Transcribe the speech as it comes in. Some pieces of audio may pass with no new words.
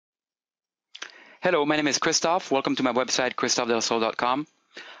Hello, my name is Christophe. Welcome to my website, christophdelsol.com.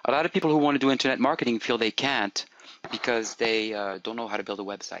 A lot of people who want to do internet marketing feel they can't because they don't know how to build a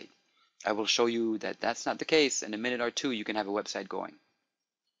website. I will show you that that's not the case. In a minute or two, you can have a website going.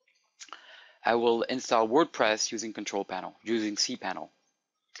 I will install WordPress using Control Panel, using cPanel.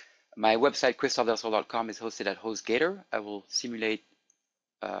 My website, christophdelsol.com, is hosted at HostGator. I will simulate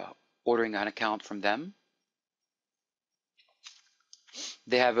ordering an account from them.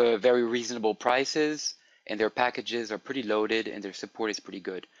 They have very reasonable prices, and their packages are pretty loaded, and their support is pretty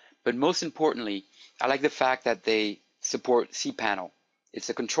good. But most importantly, I like the fact that they support cPanel. It's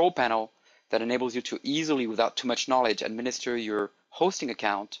a control panel that enables you to easily, without too much knowledge, administer your hosting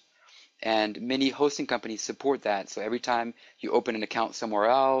account. And many hosting companies support that. So every time you open an account somewhere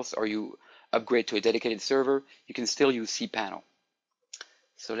else or you upgrade to a dedicated server, you can still use cPanel.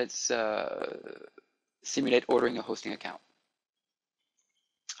 So let's simulate ordering a hosting account.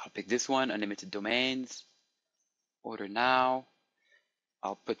 I'll pick this one, unlimited domains, order now.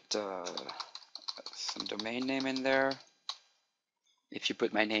 I'll put some domain name in there. If you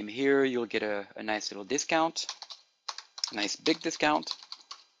put my name here, you'll get a nice little discount, a nice big discount.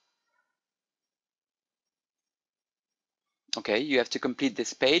 Okay, you have to complete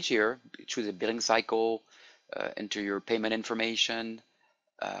this page here, choose a billing cycle, enter your payment information,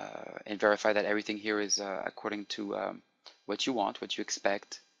 and verify that everything here is according to what you want, what you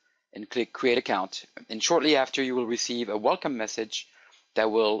expect, and click Create Account. And shortly after, you will receive a welcome message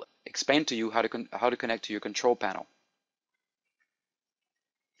that will explain to you how to connect to your control panel.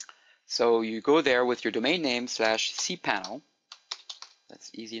 So you go there with your domain name / cPanel.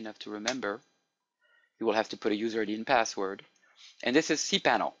 That's easy enough to remember. You will have to put a user ID and password. And this is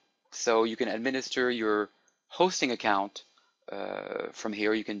cPanel. So you can administer your hosting account from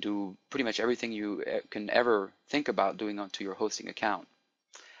here. You can do pretty much everything you can ever think about doing onto your hosting account.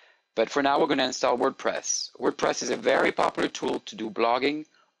 But for now, we're going to install WordPress. WordPress is a very popular tool to do blogging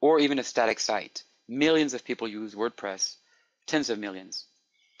or even a static site. Millions of people use WordPress, tens of millions.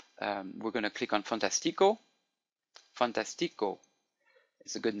 We're going to click on Fantastico. Fantastico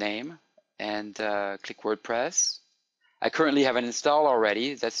is a good name. And click WordPress. I currently have an install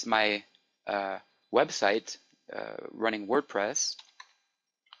already. That's my website running WordPress.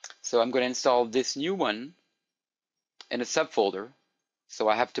 So I'm going to install this new one in a subfolder. So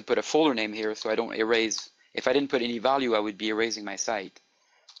I have to put a folder name here so I don't erase. If I didn't put any value, I would be erasing my site.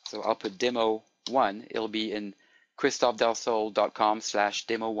 So I'll put demo1. It'll be in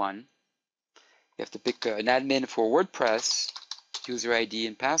christophdelsol.com/demo1. You have to pick an admin for WordPress, user ID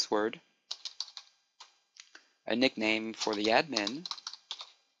and password, a nickname for the admin,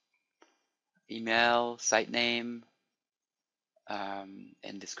 email, site name,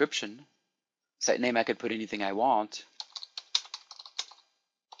 and description. Site name, I could put anything I want.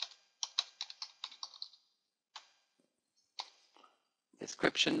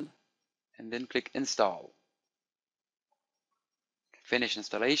 Description, and then click Install. Finish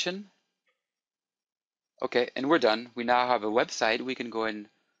installation. Okay, and we're done. We now have a website. We can go and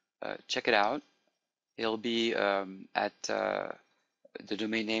check it out. It'll be at the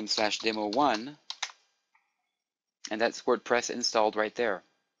domain name /demo1, and that's WordPress installed right there.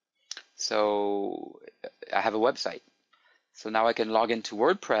 So I have a website. So now I can log into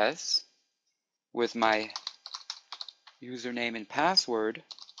WordPress with my username and password,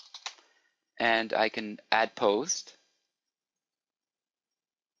 and I can add post.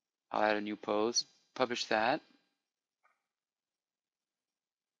 I'll add a new post, publish that.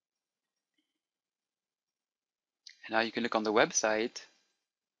 And now you can look on the website,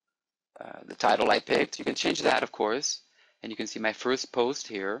 the title I picked. You can change that, of course, and you can see my first post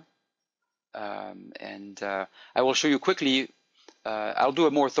here. I will show you quickly. I'll do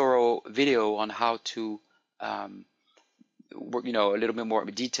a more thorough video on how to work, a little bit more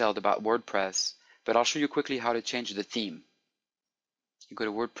detailed about WordPress. But I'll show you quickly how to change the theme. You go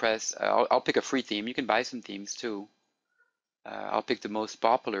to WordPress. I'll pick a free theme. You can buy some themes too. I'll pick the most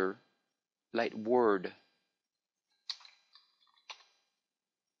popular, Light Word.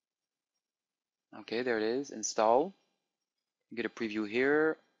 Okay, there it is. Install. You get a preview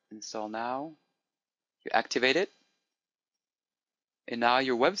here. Install now. You activate it. And now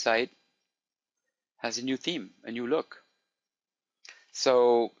your website has a new theme, a new look.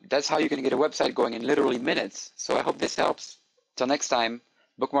 So that's how you can get a website going in literally minutes. So I hope this helps. Till next time,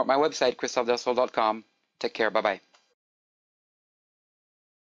 bookmark my website, christophdelsol.com. Take care. Bye-bye.